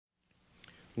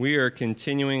We are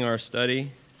continuing our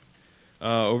study.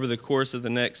 Over the course of the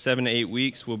next 7 to 8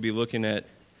 weeks, we'll be looking at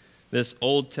this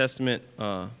Old Testament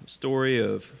story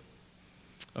of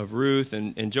Ruth.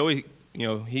 And Joey,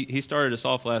 he started us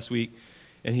off last week,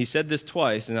 and he said this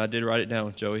twice, and I did write it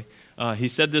down, Joey. He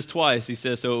said this twice. He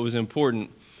said so it was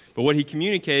important. But what he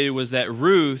communicated was that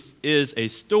Ruth is a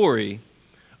story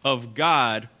of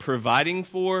God providing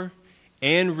for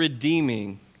and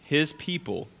redeeming his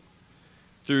people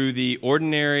through the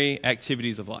ordinary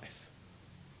activities of life.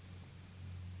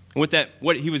 And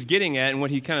what he was getting at and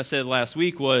what he kind of said last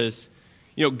week was,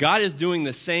 God is doing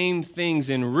the same things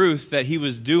in Ruth that he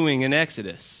was doing in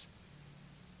Exodus,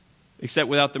 except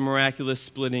without the miraculous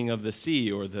splitting of the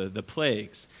sea or the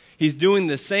plagues. He's doing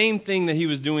the same thing that he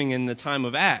was doing in the time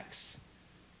of Acts,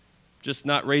 just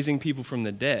not raising people from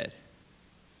the dead.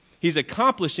 He's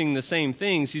accomplishing the same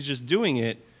things, he's just doing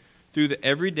it through the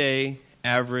everyday,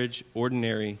 average,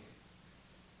 ordinary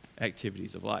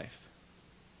activities of life.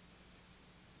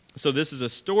 So this is a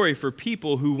story for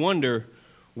people who wonder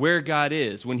where God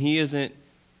is when he isn't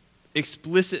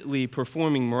explicitly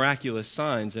performing miraculous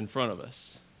signs in front of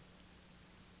us.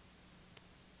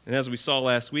 And as we saw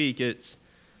last week, it's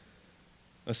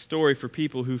a story for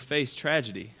people who face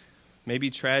tragedy, maybe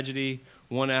tragedy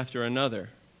one after another,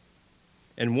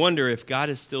 and wonder if God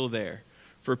is still there,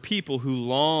 for people who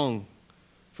long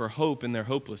for hope in their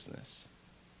hopelessness.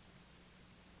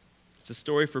 It's a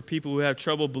story for people who have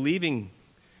trouble believing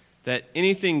that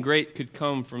anything great could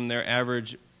come from their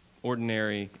average,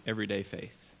 ordinary, everyday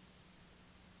faith.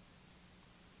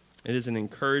 It is an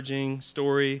encouraging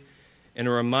story and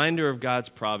a reminder of God's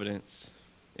providence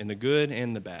in the good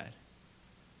and the bad,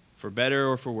 for better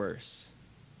or for worse.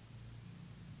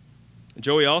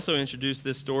 Joey also introduced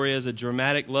this story as a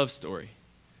dramatic love story.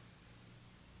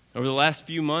 Over the last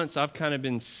few months, I've kind of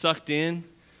been sucked in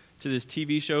to this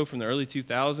TV show from the early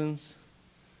 2000s.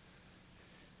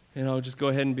 And I'll just go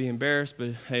ahead and be embarrassed,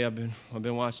 but hey, I've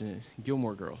been watching it.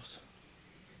 Gilmore Girls.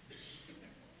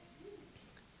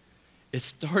 It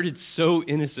started so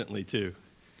innocently, too.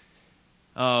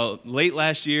 Late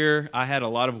last year, I had a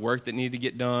lot of work that needed to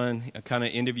get done, kind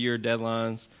of end-of-year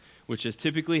deadlines, which has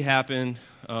typically happened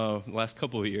the last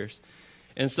couple of years.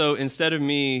 And so instead of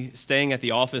me staying at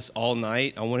the office all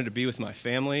night, I wanted to be with my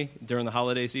family during the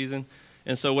holiday season.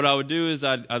 And so what I would do is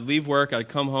I'd leave work, I'd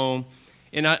come home,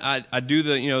 and I'd do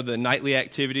the nightly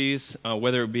activities,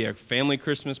 whether it be a family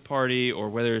Christmas party or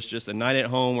whether it's just a night at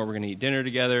home where we're going to eat dinner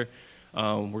together.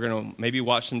 We're going to maybe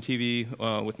watch some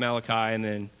TV with Malachi and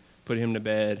then put him to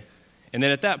bed. And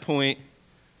then at that point,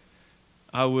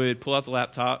 I would pull out the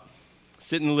laptop,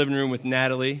 sit in the living room with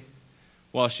Natalie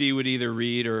while she would either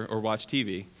read or watch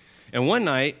TV. And one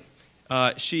night,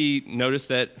 she noticed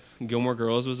that Gilmore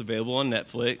Girls was available on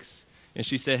Netflix, and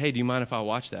she said, "Hey, do you mind if I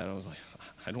watch that?" I was like,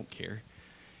 "I don't care."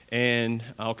 And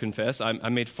I'll confess, I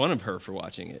made fun of her for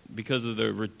watching it because of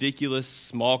the ridiculous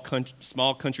small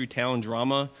country town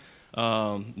drama,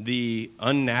 the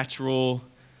unnatural,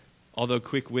 although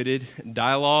quick-witted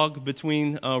dialogue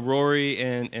between Rory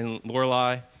and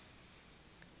Lorelai.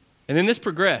 And then this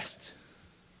progressed.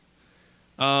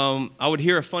 I would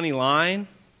hear a funny line,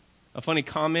 a funny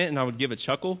comment, and I would give a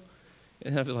chuckle.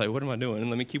 And I'd be like, what am I doing?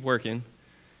 Let me keep working.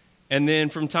 And then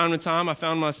from time to time, I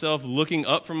found myself looking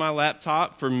up from my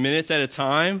laptop for minutes at a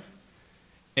time.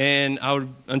 And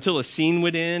until a scene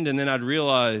would end, and then I'd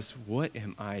realize, what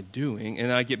am I doing?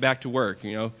 And I'd get back to work,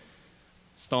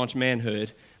 staunch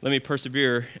manhood. Let me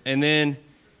persevere. And then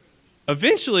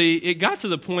eventually, it got to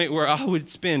the point where I would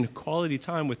spend quality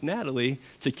time with Natalie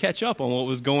to catch up on what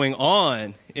was going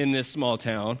on in this small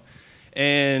town.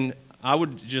 And I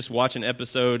would just watch an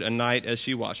episode a night as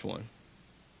she watched one.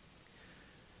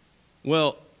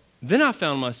 Well, then I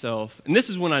found myself, and this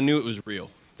is when I knew it was real.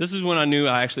 This is when I knew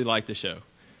I actually liked the show.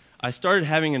 I started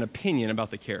having an opinion about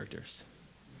the characters.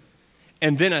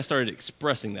 And then I started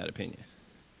expressing that opinion.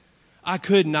 I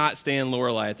could not stand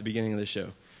Lorelai at the beginning of the show.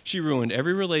 She ruined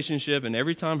every relationship, and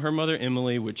every time her mother,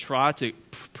 Emily, would try to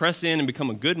press in and become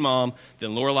a good mom,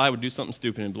 then Lorelai would do something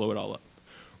stupid and blow it all up.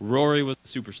 Rory was a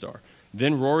superstar.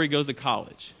 Then Rory goes to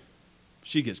college.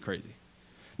 She gets crazy.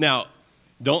 Now,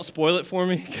 don't spoil it for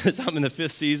me, because I'm in the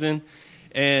 5th season.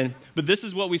 But this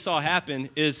is what we saw happen,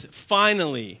 is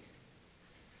finally,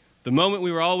 the moment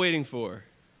we were all waiting for,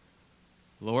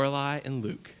 Lorelai and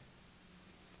Luke.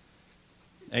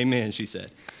 Amen, she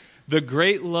said. The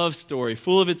great love story,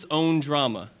 full of its own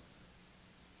drama.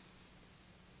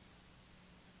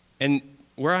 And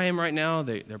where I am right now,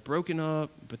 they're broken up,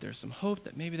 but there's some hope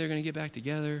that maybe they're going to get back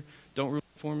together. Don't ruin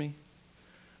it for me.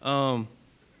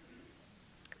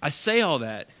 I say all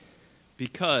that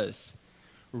because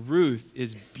Ruth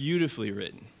is beautifully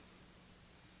written.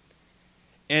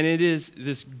 And it is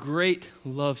this great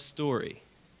love story.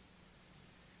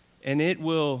 And it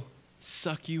will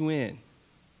suck you in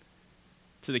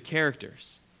to the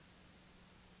characters.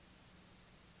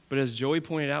 But as Joey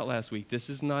pointed out last week, this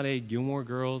is not a Gilmore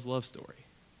Girls love story.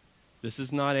 This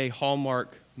is not a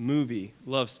Hallmark movie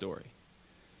love story.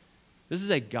 This is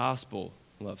a gospel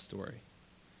love story,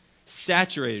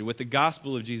 saturated with the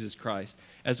gospel of Jesus Christ,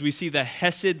 as we see the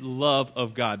hesed love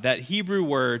of God, that Hebrew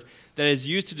word that is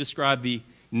used to describe the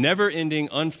never-ending,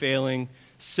 unfailing,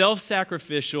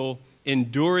 self-sacrificial,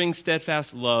 enduring,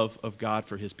 steadfast love of God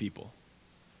for his people.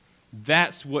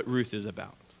 That's what Ruth is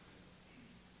about.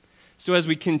 So as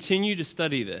we continue to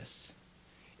study this,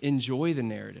 enjoy the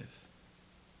narrative.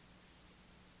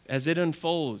 As it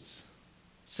unfolds,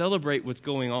 celebrate what's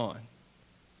going on.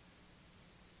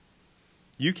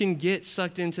 You can get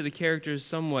sucked into the characters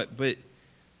somewhat, but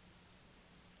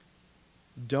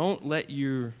don't let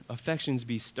your affections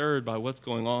be stirred by what's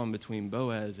going on between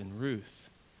Boaz and Ruth,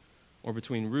 or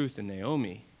between Ruth and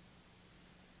Naomi.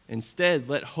 Instead,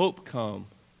 let hope come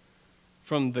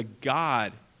from the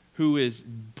God who is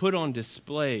put on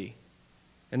display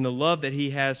and the love that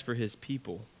he has for his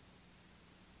people.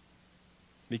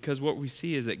 Because what we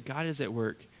see is that God is at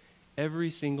work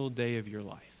every single day of your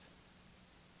life.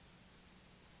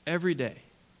 Every day.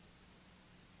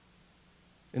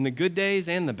 In the good days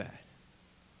and the bad.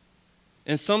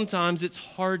 And sometimes it's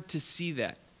hard to see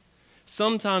that.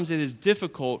 Sometimes it is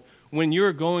difficult when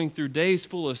you're going through days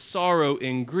full of sorrow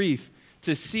and grief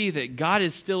to see that God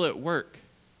is still at work.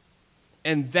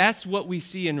 And that's what we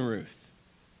see in Ruth.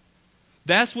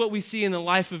 That's what we see in the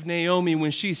life of Naomi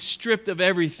when she's stripped of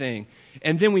everything.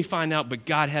 And then we find out, but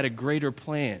God had a greater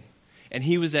plan. And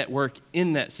he was at work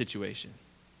in that situation.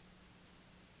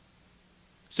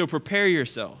 So prepare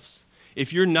yourselves.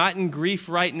 If you're not in grief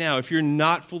right now, if you're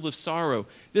not full of sorrow,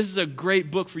 this is a great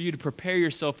book for you to prepare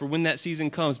yourself for when that season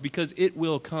comes, because it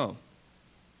will come.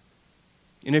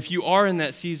 And if you are in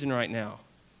that season right now,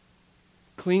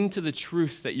 cling to the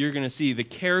truth that you're going to see, the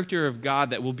character of God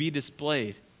that will be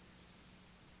displayed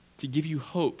to give you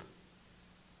hope,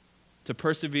 to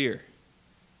persevere.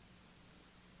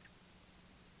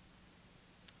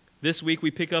 This week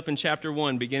we pick up in chapter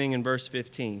 1, beginning in verse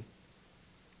 15.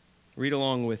 Read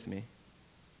along with me.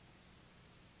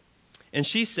 And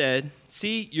she said,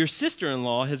 "See, your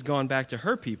sister-in-law has gone back to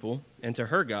her people and to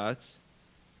her gods.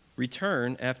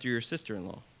 Return after your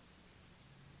sister-in-law."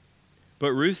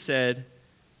 But Ruth said,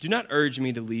 "Do not urge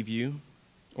me to leave you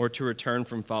or to return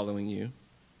from following you.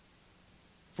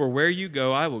 For where you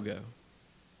go, I will go,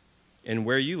 and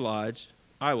where you lodge,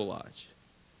 I will lodge.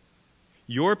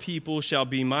 Your people shall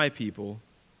be my people,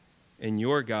 and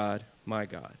your God, my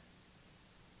God.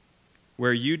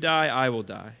 Where you die, I will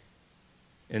die,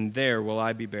 and there will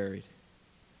I be buried.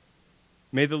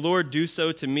 May the Lord do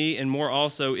so to me, and more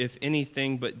also, if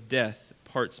anything but death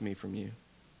parts me from you."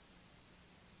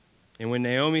 And when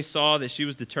Naomi saw that she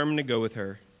was determined to go with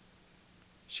her,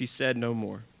 she said no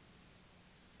more.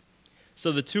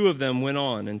 So the two of them went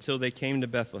on until they came to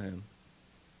Bethlehem.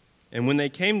 And when they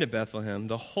came to Bethlehem,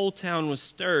 the whole town was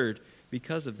stirred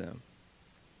because of them.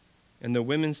 And the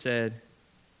women said,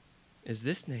 "Is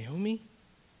this Naomi?"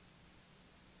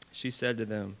 She said to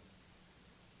them,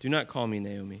 "Do not call me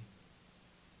Naomi.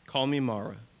 Call me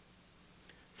Mara.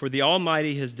 For the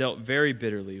Almighty has dealt very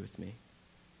bitterly with me.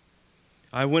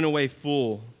 I went away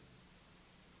full,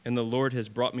 and the Lord has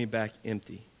brought me back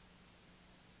empty.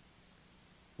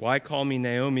 Why call me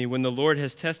Naomi when the Lord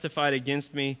has testified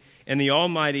against me, and the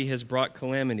Almighty has brought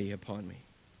calamity upon me?"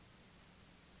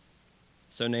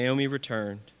 So Naomi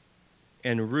returned,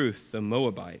 and Ruth the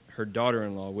Moabite, her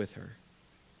daughter-in-law, with her,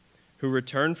 who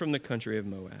returned from the country of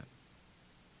Moab.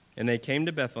 And they came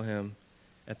to Bethlehem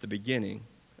at the beginning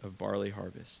of barley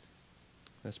harvest.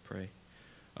 Let's pray.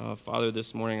 Father,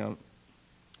 this morning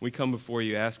we come before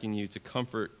you asking you to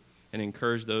comfort and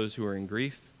encourage those who are in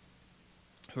grief,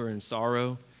 who are in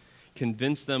sorrow.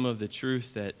 Convince them of the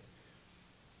truth that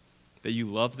you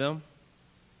love them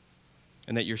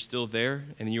and that you're still there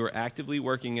and you are actively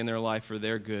working in their life for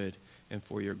their good and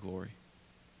for your glory.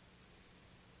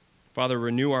 Father,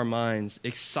 renew our minds,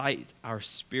 excite our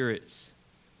spirits.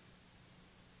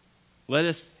 Let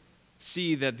us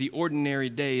see that the ordinary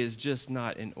day is just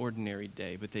not an ordinary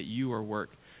day, but that you are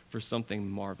work for something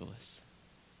marvelous.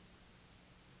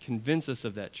 Convince us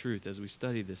of that truth as we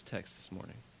study this text this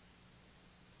morning.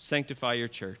 Sanctify your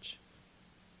church.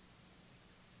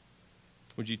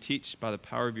 Would you teach by the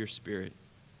power of your Spirit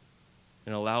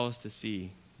and allow us to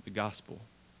see the gospel?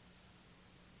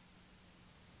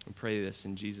 We pray this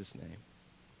in Jesus' name.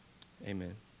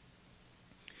 Amen.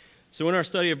 So in our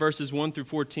study of verses 1 through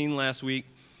 14 last week,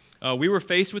 we were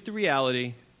faced with the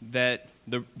reality that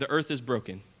the earth is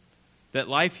broken, that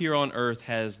life here on earth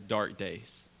has dark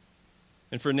days.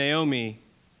 And for Naomi,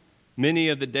 many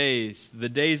of the days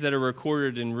that are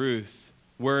recorded in Ruth,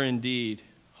 were indeed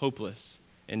hopeless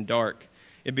and dark.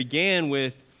 It began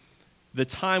with the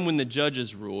time when the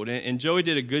judges ruled. And Joey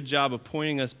did a good job of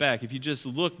pointing us back. If you just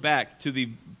look back to the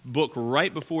book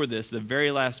right before this, the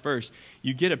very last verse,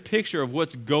 you get a picture of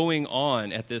what's going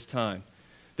on at this time.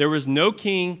 There was no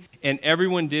king, and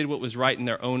everyone did what was right in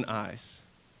their own eyes.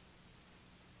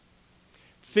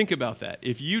 Think about that.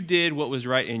 If you did what was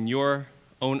right in your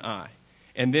own eye,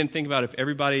 and then think about if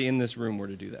everybody in this room were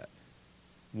to do that,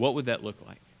 what would that look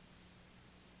like?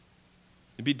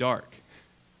 It'd be dark.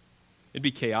 It'd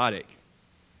be chaotic.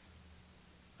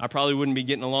 I probably wouldn't be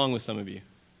getting along with some of you.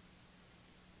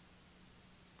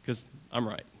 Because I'm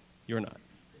right. You're not.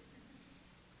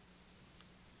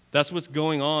 That's what's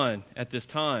going on at this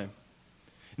time.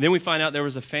 And then we find out there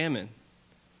was a famine.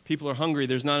 People are hungry.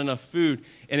 There's not enough food.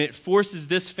 And it forces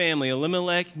this family,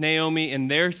 Elimelech, Naomi,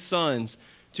 and their sons,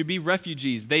 to be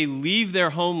refugees. They leave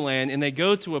their homeland and they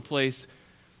go to a place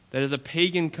that is a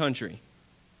pagan country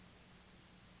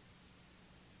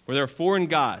where there are foreign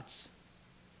gods.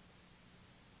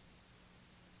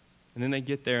 And then they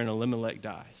get there and Elimelech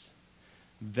dies.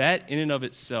 That in and of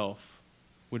itself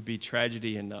would be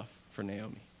tragedy enough for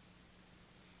Naomi.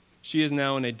 She is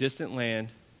now in a distant land,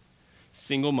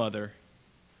 single mother,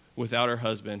 without her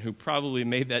husband, who probably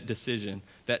made that decision,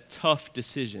 that tough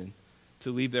decision,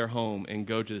 to leave their home and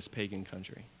go to this pagan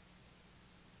country.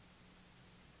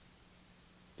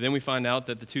 Then we find out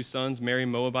that the two sons marry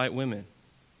Moabite women.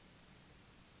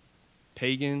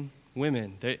 Pagan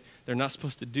women. They're not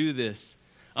supposed to do this.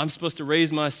 I'm supposed to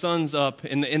raise my sons up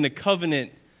in the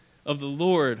covenant of the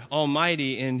Lord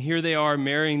Almighty, and here they are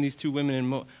marrying these two women in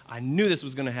Moab. I knew this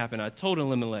was going to happen. I told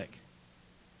Elimelech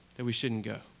that we shouldn't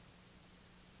go.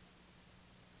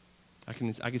 I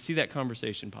can see that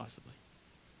conversation possibly.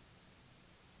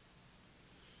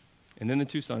 And then the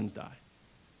two sons die.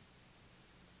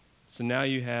 So now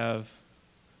you have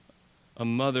a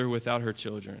mother without her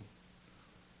children,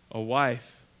 a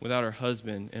wife without her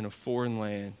husband in a foreign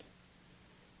land,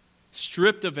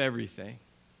 stripped of everything.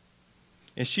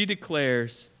 And she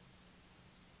declares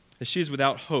that she is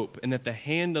without hope and that the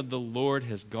hand of the Lord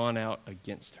has gone out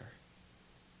against her.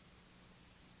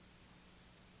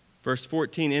 Verse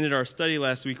 14 ended our study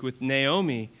last week with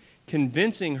Naomi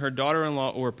convincing her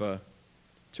daughter-in-law Orpah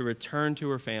to return to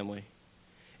her family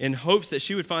in hopes that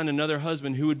she would find another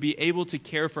husband who would be able to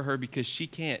care for her because she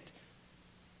can't.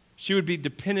 She would be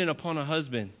dependent upon a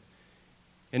husband.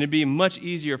 And it'd be much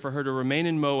easier for her to remain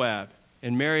in Moab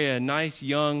and marry a nice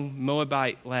young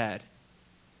Moabite lad.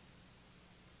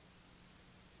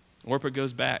 Orpah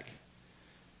goes back.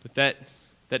 But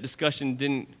that discussion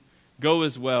didn't go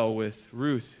as well with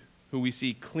Ruth, who we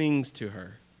see clings to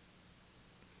her.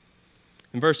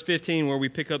 In verse 15, where we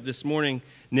pick up this morning,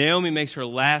 Naomi makes her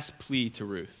last plea to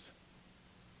Ruth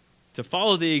to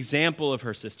follow the example of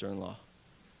her sister-in-law.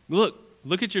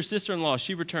 Look at your sister-in-law.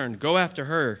 She returned. Go after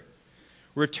her.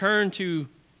 Return to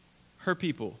her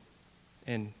people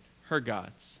and her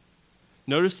gods.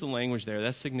 Notice the language there.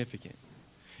 That's significant.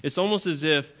 It's almost as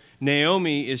if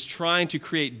Naomi is trying to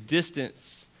create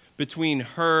distance between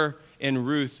her and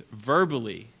Ruth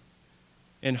verbally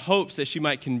in hopes that she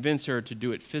might convince her to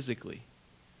do it physically.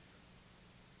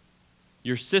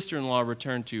 Your sister-in-law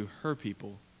returned to her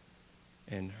people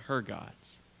and her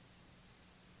gods.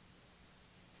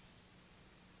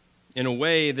 In a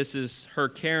way, this is her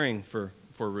caring for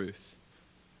Ruth,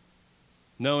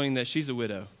 knowing that she's a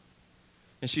widow.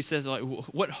 And she says, like,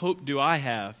 what hope do I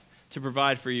have to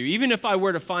provide for you? Even if I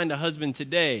were to find a husband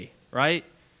today, right?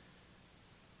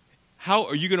 How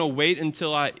are you going to wait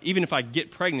until even if I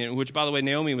get pregnant, which, by the way,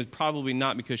 Naomi was probably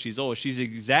not because she's old. She's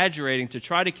exaggerating to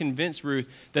try to convince Ruth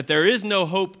that there is no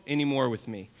hope anymore with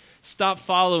me. Stop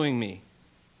following me.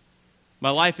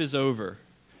 My life is over,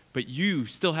 but you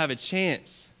still have a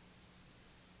chance.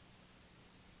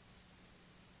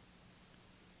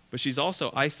 But she's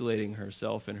also isolating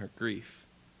herself in her grief.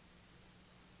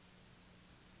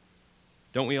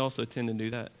 Don't we also tend to do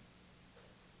that?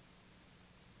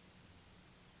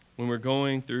 When we're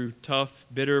going through tough,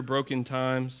 bitter, broken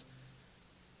times,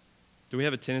 do we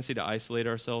have a tendency to isolate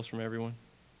ourselves from everyone?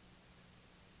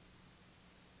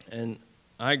 And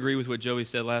I agree with what Joey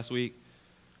said last week.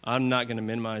 I'm not going to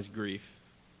minimize grief.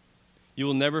 You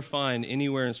will never find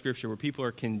anywhere in Scripture where people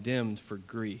are condemned for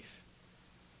grief.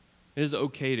 It is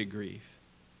okay to grieve.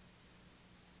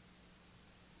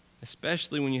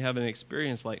 Especially when you have an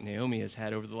experience like Naomi has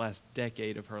had over the last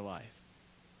decade of her life.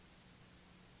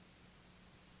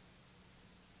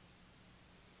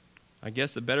 I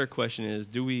guess the better question is,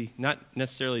 not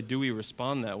necessarily do we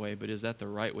respond that way, but is that the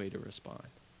right way to respond?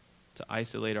 To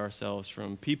isolate ourselves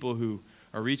from people who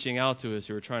are reaching out to us,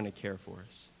 who are trying to care for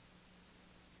us.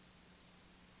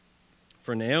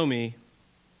 For Naomi,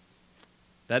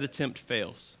 that attempt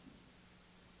fails.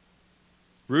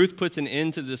 Ruth puts an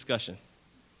end to the discussion.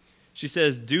 She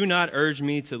says, "Do not urge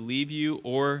me to leave you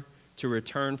or to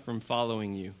return from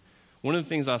following you." One of the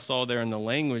things I saw there in the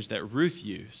language that Ruth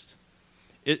used,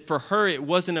 for her, it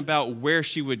wasn't about where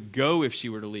she would go if she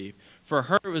were to leave. For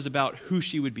her, it was about who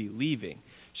she would be leaving.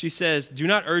 She says, "Do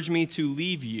not urge me to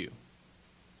leave you."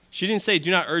 She didn't say,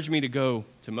 "Do not urge me to go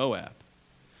to Moab."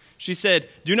 She said,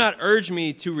 "Do not urge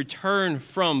me to return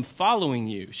from following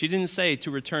you." She didn't say to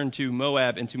return to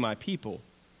Moab and to my people.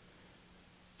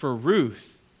 For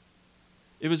Ruth,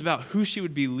 it was about who she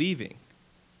would be leaving,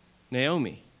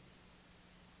 Naomi.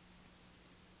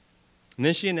 And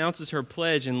then she announces her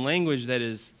pledge in language that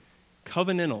is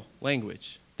covenantal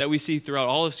language that we see throughout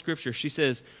all of Scripture. She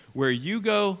says, "Where you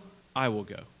go, I will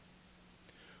go.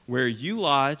 Where you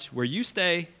lodge, where you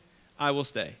stay, I will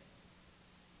stay.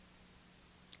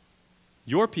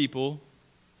 Your people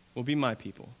will be my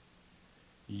people.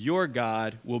 Your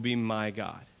God will be my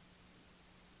God."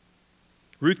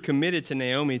 Ruth committed to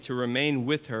Naomi to remain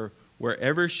with her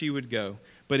wherever she would go,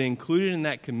 but included in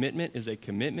that commitment is a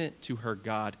commitment to her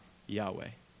God,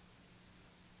 Yahweh.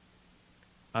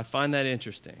 I find that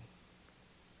interesting.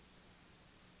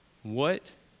 What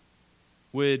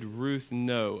would Ruth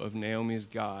know of Naomi's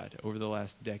God over the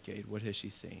last decade? What has she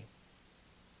seen?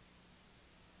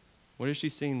 What has she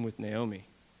seen with Naomi?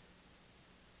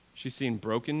 She's seen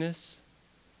brokenness.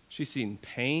 She's seen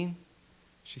pain.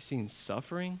 She's seen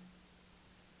suffering.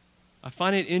 I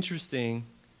find it interesting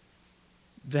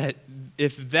that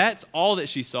if that's all that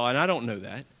she saw, and I don't know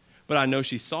that, but I know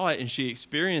she saw it and she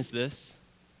experienced this,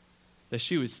 that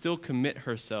she would still commit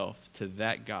herself to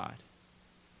that God.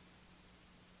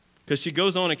 Because she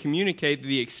goes on to communicate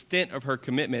the extent of her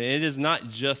commitment, and it is not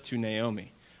just to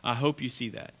Naomi. I hope you see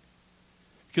that.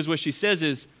 Because what she says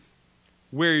is,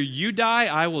 "Where you die,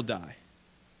 I will die.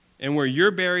 And where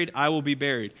you're buried, I will be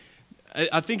buried."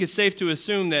 I think it's safe to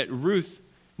assume that Ruth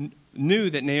knew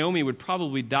that Naomi would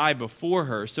probably die before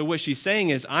her. So what she's saying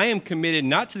is, I am committed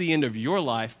not to the end of your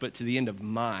life, but to the end of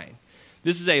mine.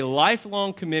 This is a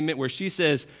lifelong commitment where she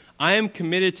says, I am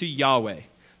committed to Yahweh,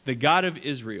 the God of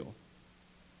Israel,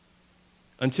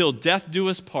 until death do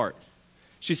us part.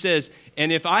 She says,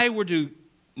 and if I were to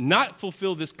not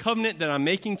fulfill this covenant that I'm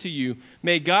making to you,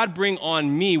 may God bring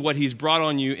on me what he's brought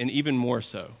on you, and even more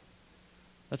so.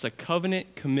 That's a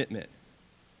covenant commitment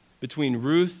between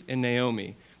Ruth and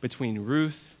Naomi, between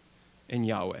Ruth and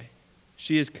Yahweh.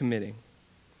 She is committing.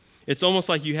 It's almost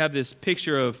like you have this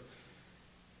picture of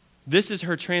this is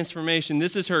her transformation.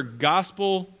 This is her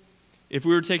gospel. If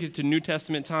we were to take it to New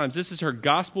Testament times, this is her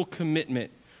gospel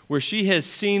commitment where she has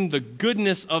seen the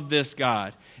goodness of this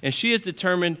God. And she has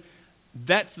determined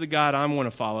that's the God I want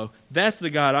to follow. That's the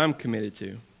God I'm committed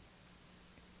to.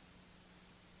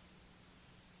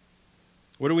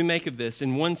 What do we make of this?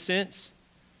 In one sense,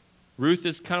 Ruth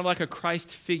is kind of like a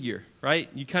Christ figure, right?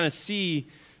 You kind of see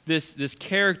this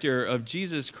character of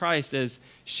Jesus Christ as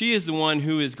she is the one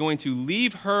who is going to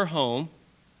leave her home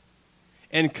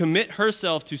and commit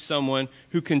herself to someone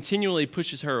who continually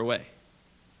pushes her away.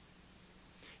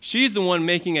 She's the one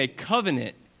making a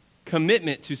commitment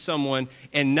to someone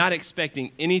and not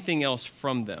expecting anything else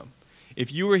from them.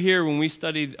 If you were here when we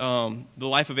studied the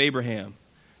life of Abraham,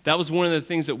 that was one of the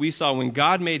things that we saw when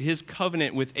God made his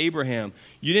covenant with Abraham.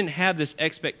 You didn't have this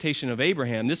expectation of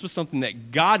Abraham. This was something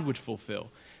that God would fulfill.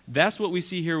 That's what we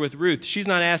see here with Ruth. She's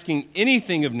not asking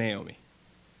anything of Naomi.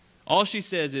 All she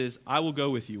says is, I will go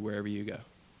with you wherever you go.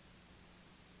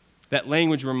 That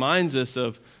language reminds us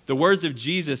of the words of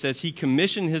Jesus as he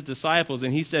commissioned his disciples,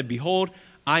 and he said, behold,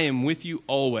 I am with you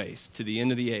always to the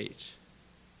end of the age.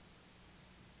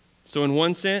 So in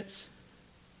one sense,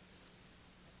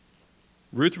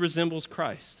 Ruth resembles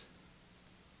Christ.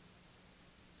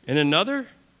 In another,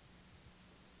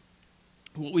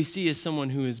 what we see is someone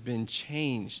who has been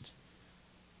changed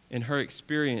in her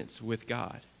experience with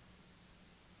God.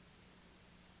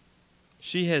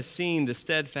 She has seen the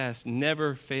steadfast,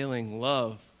 never-failing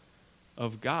love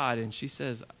of God, and she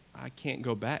says, I can't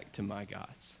go back to my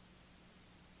gods.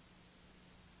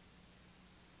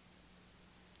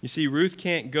 You see, Ruth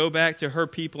can't go back to her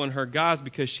people and her gods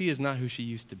because she is not who she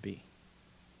used to be.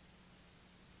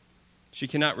 She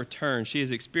cannot return. She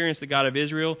has experienced the God of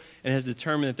Israel and has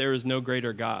determined that there is no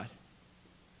greater God.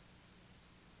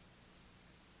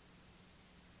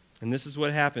 And this is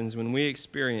what happens when we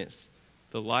experience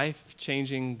the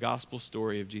life-changing gospel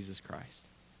story of Jesus Christ.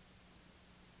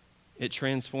 It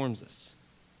transforms us.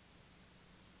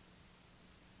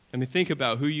 I mean, think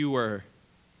about who you were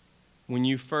when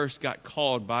you first got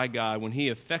called by God, when he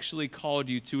effectually called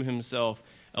you to himself,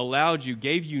 allowed you,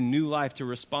 gave you new life to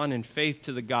respond in faith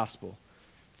to the gospel.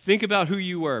 Think about who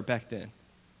you were back then.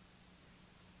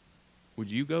 Would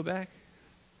you go back?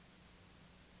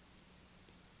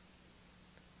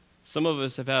 Some of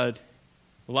us have had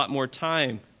a lot more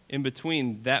time in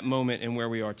between that moment and where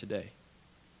we are today.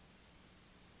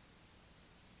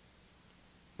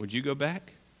 Would you go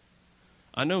back?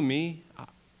 I know me,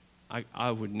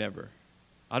 I would never.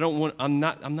 I'm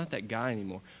not that guy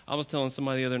anymore. I was telling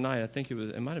somebody the other night, I think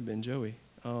it might have been Joey,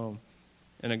 and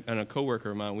a coworker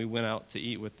of mine. We went out to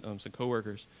eat with some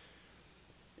coworkers,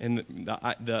 and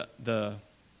the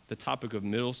topic of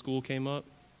middle school came up.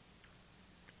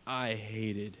 I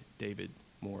hated David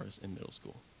Morris in middle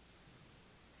school.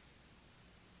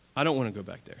 I don't want to go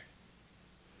back there.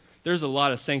 There's a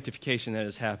lot of sanctification that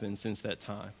has happened since that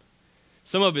time.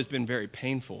 Some of it's been very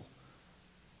painful.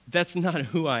 That's not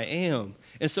who I am.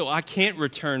 And so I can't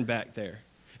return back there.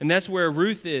 And that's where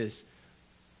Ruth is.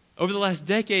 Over the last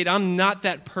decade, I'm not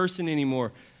that person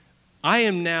anymore. I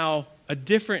am now a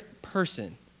different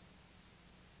person.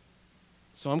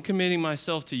 So I'm committing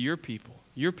myself to your people.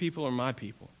 Your people are my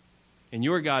people. And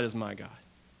your God is my God.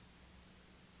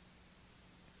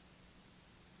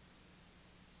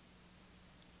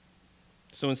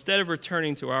 So instead of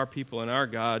returning to our people and our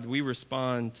God, we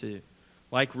respond to,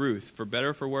 like Ruth, for better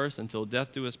or for worse, until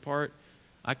death do us part,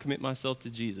 I commit myself to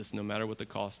Jesus no matter what the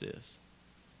cost is.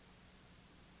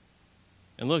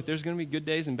 And look, there's going to be good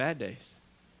days and bad days.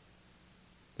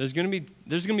 There's going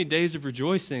to be days of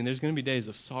rejoicing. There's going to be days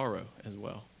of sorrow as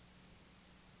well.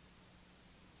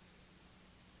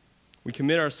 We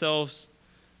commit ourselves,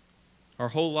 our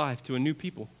whole life, to a new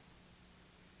people,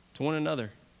 to one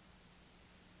another.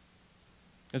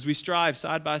 As we strive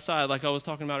side by side, like I was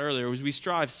talking about earlier, as we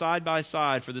strive side by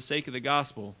side for the sake of the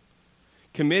gospel,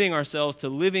 committing ourselves to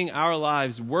living our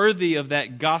lives worthy of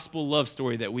that gospel love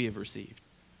story that we have received.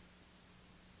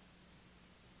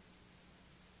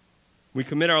 We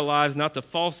commit our lives not to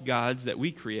false gods that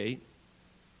we create,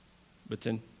 but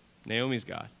to Naomi's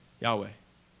God, Yahweh,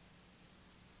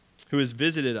 who has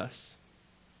visited us,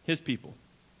 his people,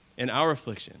 in our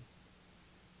affliction,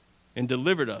 and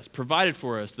delivered us, provided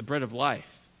for us the bread of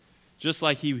life, just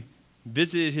like he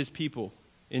visited his people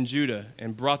in Judah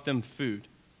and brought them food.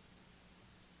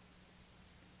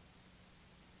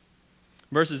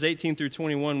 Verses 18 through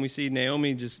 21, we see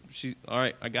Naomi all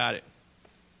right, I got it.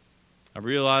 I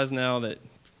realize now that,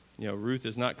 Ruth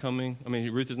is not coming.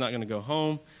 Ruth is not going to go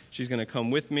home. She's going to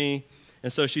come with me.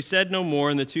 And so she said no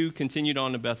more, and the two continued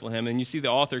on to Bethlehem. And you see the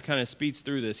author kind of speeds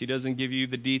through this. He doesn't give you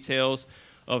the details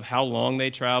of how long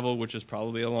they traveled, which is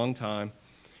probably a long time.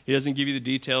 He doesn't give you the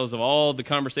details of all the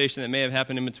conversation that may have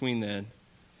happened in between then.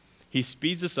 He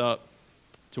speeds us up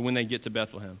to when they get to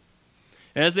Bethlehem.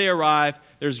 And as they arrive,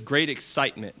 there's great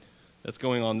excitement that's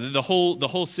going on. The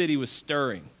whole city was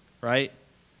stirring, right?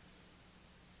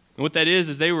 And what that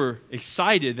is they were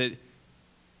excited that,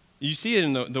 you see it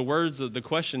in the words of the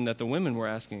question that the women were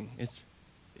asking. Is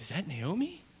that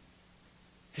Naomi?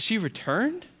 Has she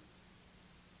returned?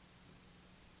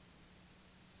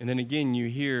 And then again, you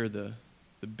hear the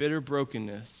bitter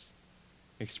brokenness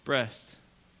expressed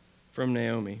from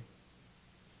Naomi.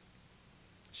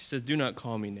 She says, "Do not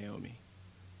call me Naomi."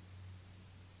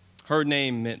 Her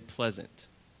name meant pleasant.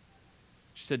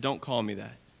 She said, "Don't call me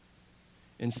that.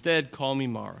 Instead, call me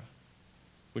Mara,"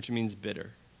 which means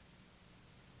bitter.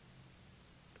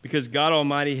 Because God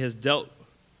Almighty has dealt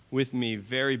with me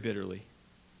very bitterly.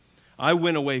 I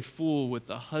went away full with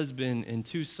a husband and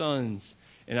 2 sons,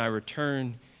 and I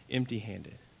returned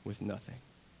empty-handed with nothing.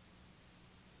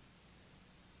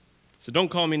 So don't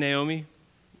call me Naomi.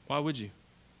 Why would you?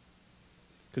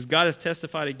 Because God has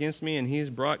testified against me, and he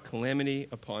has brought calamity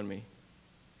upon me.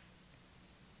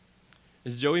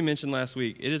 As Joey mentioned last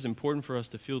week, it is important for us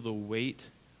to feel the weight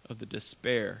of the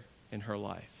despair in her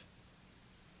life.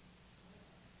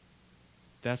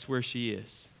 That's where she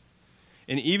is.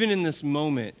 And even in this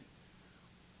moment,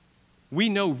 we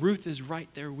know Ruth is right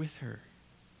there with her.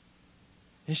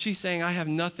 And she's saying, I have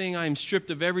nothing, I am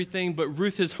stripped of everything, but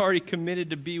Ruth has already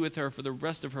committed to be with her for the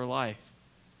rest of her life.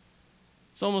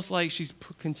 It's almost like she's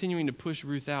continuing to push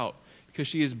Ruth out because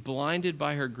she is blinded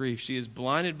by her grief. She is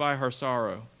blinded by her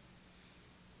sorrow.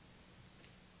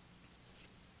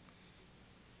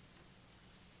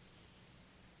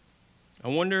 I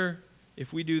wonder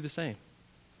if we do the same.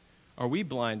 Are we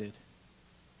blinded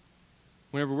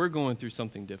whenever we're going through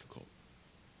something difficult?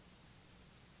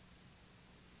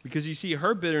 Because you see,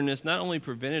 her bitterness not only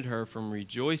prevented her from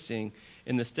rejoicing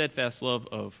in the steadfast love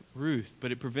of Ruth,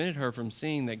 but it prevented her from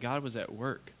seeing that God was at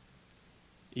work,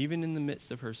 even in the midst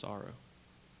of her sorrow.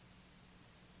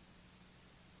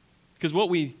 Because what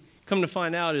we come to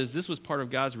find out is this was part of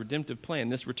God's redemptive plan,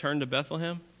 this return to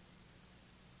Bethlehem.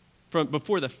 From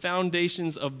before the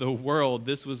foundations of the world,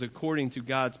 this was according to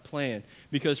God's plan.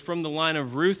 Because from the line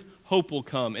of Ruth, hope will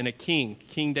come and a king,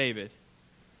 King David.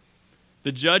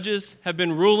 The judges have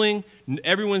been ruling.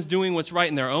 Everyone's doing what's right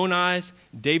in their own eyes.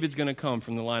 David's going to come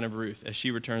from the line of Ruth as she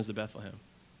returns to Bethlehem.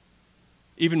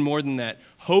 Even more than that,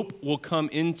 hope will come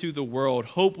into the world.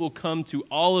 Hope will come to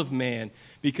all of man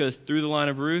because through the line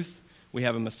of Ruth, we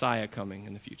have a Messiah coming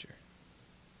in the future.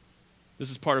 This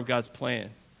is part of God's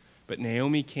plan. But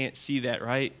Naomi can't see that,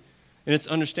 right? And it's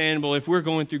understandable. If we're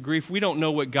going through grief, we don't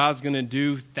know what God's going to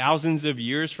do thousands of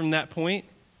years from that point.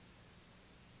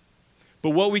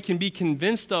 But what we can be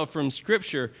convinced of from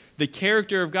Scripture, the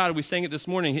character of God, we sang it this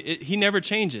morning, He never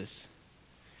changes.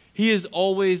 He is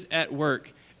always at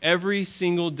work every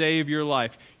single day of your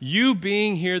life. You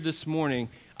being here this morning,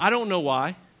 I don't know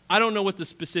why. I don't know what the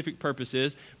specific purpose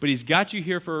is, but He's got you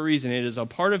here for a reason. It is a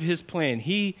part of His plan.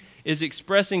 He is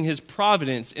expressing His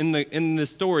providence in the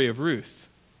story of Ruth.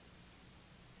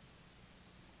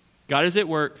 God is at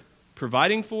work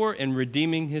providing for and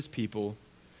redeeming His people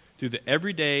through the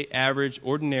everyday, average,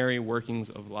 ordinary workings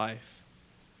of life.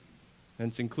 And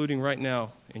it's including right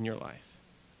now in your life.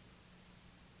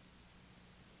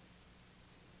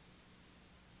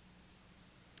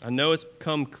 I know it's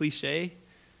become cliche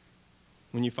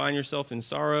when you find yourself in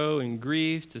sorrow and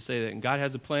grief to say that God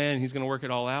has a plan and He's going to work it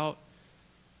all out.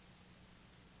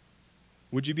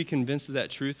 Would you be convinced of that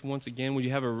truth once again? Would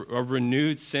you have a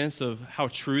renewed sense of how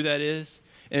true that is?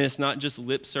 And it's not just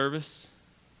lip service?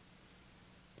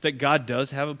 That God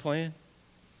does have a plan,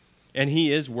 and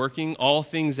He is working all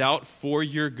things out for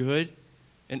your good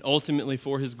and ultimately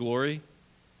for His glory.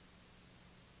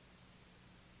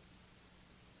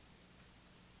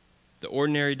 The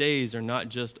ordinary days are not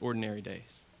just ordinary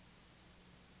days.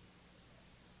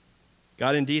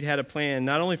 God indeed had a plan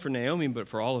not only for Naomi, but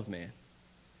for all of man.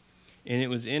 And it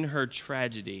was in her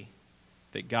tragedy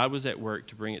that God was at work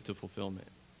to bring it to fulfillment.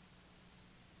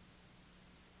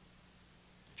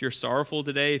 If you're sorrowful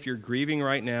today, if you're grieving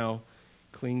right now,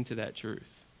 cling to that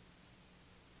truth.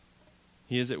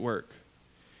 He is at work.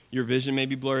 Your vision may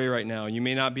be blurry right now. You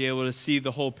may not be able to see the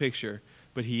whole picture,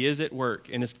 but He is at work,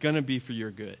 and it's going to be for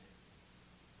your good.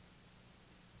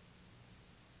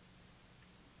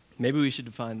 Maybe we should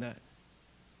define that.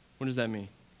 What does that mean?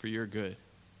 For your good.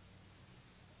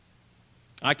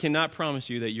 I cannot promise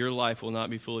you that your life will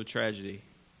not be full of tragedy.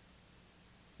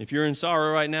 If you're in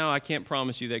sorrow right now, I can't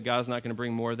promise you that God's not going to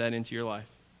bring more of that into your life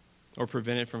or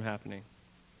prevent it from happening.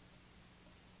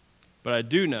 But I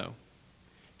do know,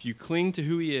 if you cling to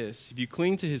who He is, if you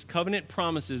cling to His covenant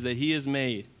promises that He has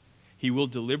made, He will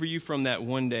deliver you from that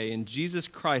one day. And Jesus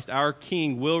Christ, our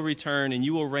King, will return and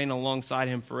you will reign alongside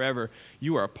Him forever.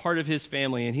 You are a part of His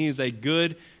family and He is a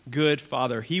good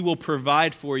Father. He will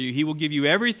provide for you. He will give you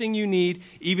everything you need,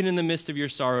 even in the midst of your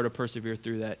sorrow, to persevere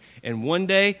through that. And one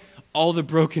day, all the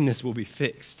brokenness will be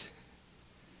fixed.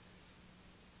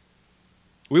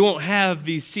 We won't have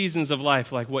these seasons of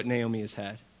life like what Naomi has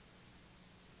had.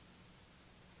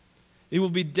 It will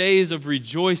be days of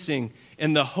rejoicing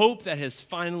and the hope that has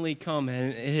finally come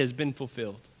and it has been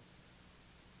fulfilled.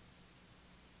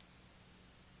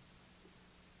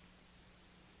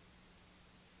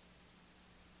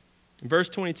 In verse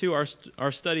 22,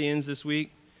 our study ends this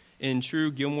week in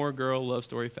true Gilmore Girl love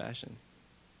story fashion.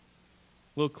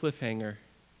 A little cliffhanger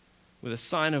with a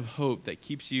sign of hope that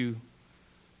keeps you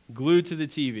glued to the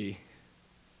TV.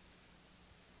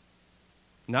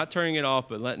 Not turning it off,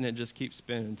 but letting it just keep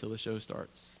spinning until the show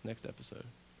starts. Next episode.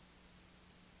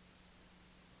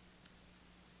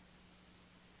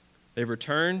 They've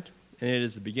returned, and it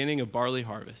is the beginning of barley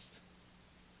harvest.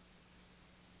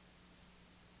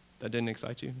 That didn't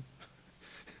excite you?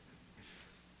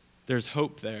 There's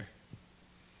hope there.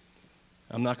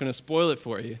 I'm not going to spoil it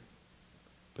for you,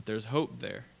 but there's hope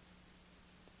there.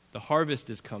 The harvest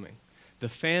is coming. The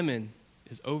famine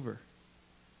is over.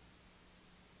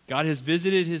 God has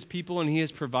visited His people and He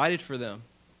has provided for them.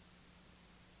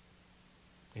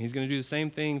 And He's going to do the same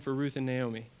thing for Ruth and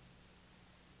Naomi.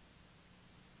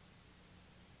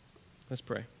 Let's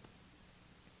pray.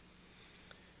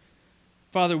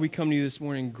 Father, we come to you this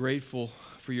morning grateful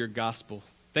for your gospel.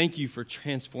 Thank you for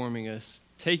transforming us,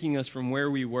 taking us from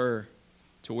where we were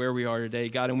to where we are today,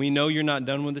 God. And we know you're not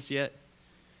done with us yet.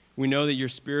 We know that your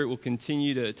Spirit will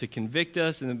continue to convict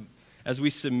us. And as we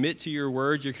submit to your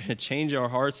word, you're going to change our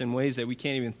hearts in ways that we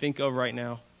can't even think of right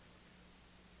now.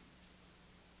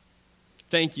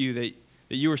 Thank you that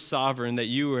you are sovereign, that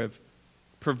you have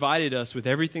provided us with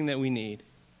everything that we need,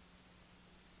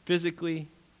 physically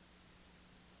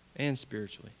and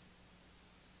spiritually.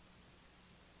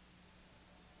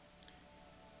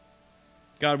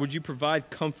 God, would you provide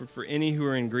comfort for any who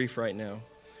are in grief right now?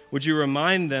 Would you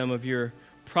remind them of your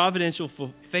providential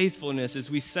faithfulness as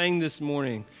we sang this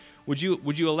morning? Would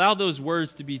you allow those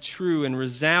words to be true and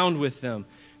resound with them?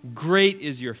 Great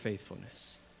is your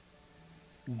faithfulness.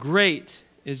 Great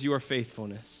is your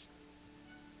faithfulness.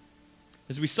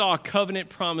 As we saw a covenant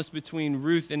promise between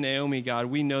Ruth and Naomi, God,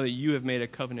 we know that you have made a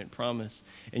covenant promise,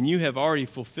 and you have already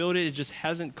fulfilled it. It just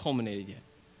hasn't culminated yet.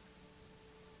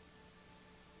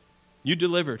 You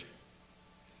delivered.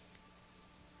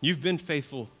 You've been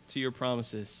faithful to your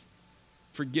promises.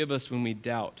 Forgive us when we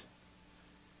doubt.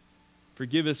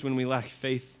 Forgive us when we lack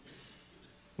faith,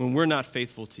 when we're not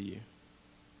faithful to you.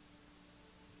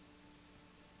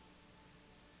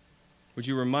 Would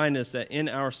you remind us that in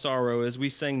our sorrow, as we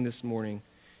sang this morning,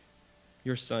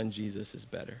 your Son Jesus is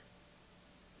better.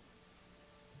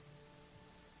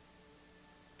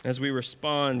 As we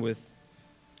respond with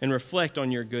and reflect on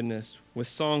your goodness with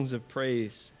songs of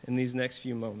praise in these next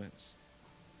few moments,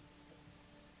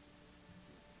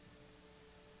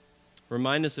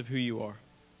 remind us of who you are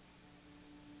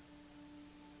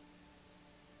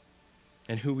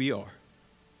and who we are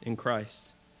in Christ.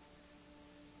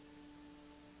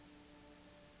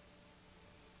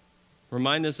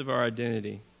 Remind us of our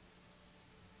identity.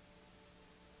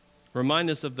 Remind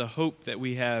us of the hope that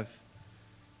we have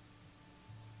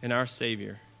in our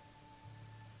Savior,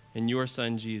 in your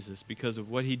Son Jesus, because of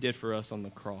what he did for us on the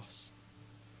cross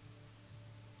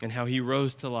and how he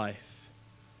rose to life,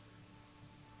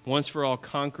 once for all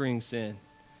conquering sin,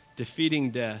 defeating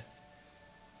death,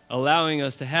 allowing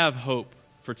us to have hope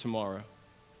for tomorrow.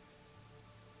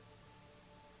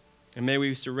 And may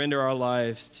we surrender our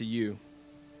lives to you,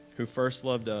 who first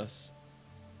loved us,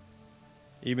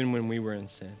 even when we were in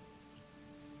sin.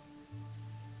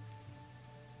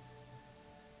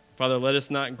 Father, let us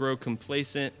not grow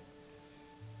complacent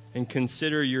and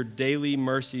consider your daily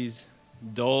mercies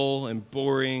dull and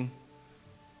boring.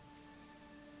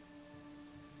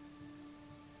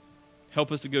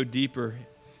 Help us to go deeper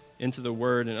into the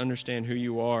Word and understand who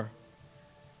you are,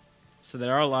 so that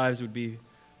our lives would be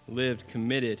lived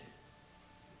committed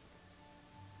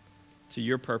to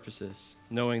your purposes,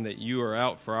 knowing that you are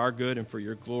out for our good and for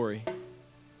your glory.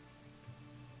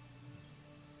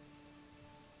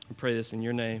 I pray this in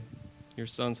your name, your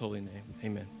Son's holy name.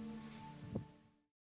 Amen.